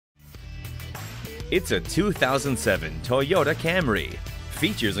It's a 2007 Toyota Camry.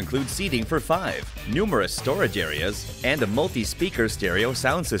 Features include seating for 5, numerous storage areas, and a multi-speaker stereo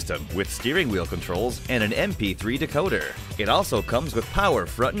sound system with steering wheel controls and an MP3 decoder. It also comes with power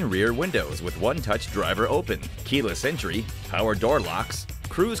front and rear windows with one-touch driver open, keyless entry, power door locks,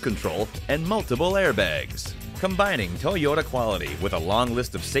 cruise control, and multiple airbags. Combining Toyota quality with a long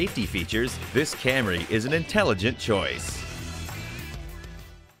list of safety features, this Camry is an intelligent choice.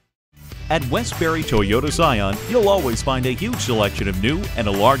 At Westbury Toyota Scion, you'll always find a huge selection of new and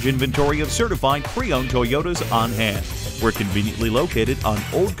a large inventory of certified pre-owned Toyotas on hand. We're conveniently located on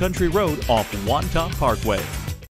Old Country Road off Wantagh Parkway.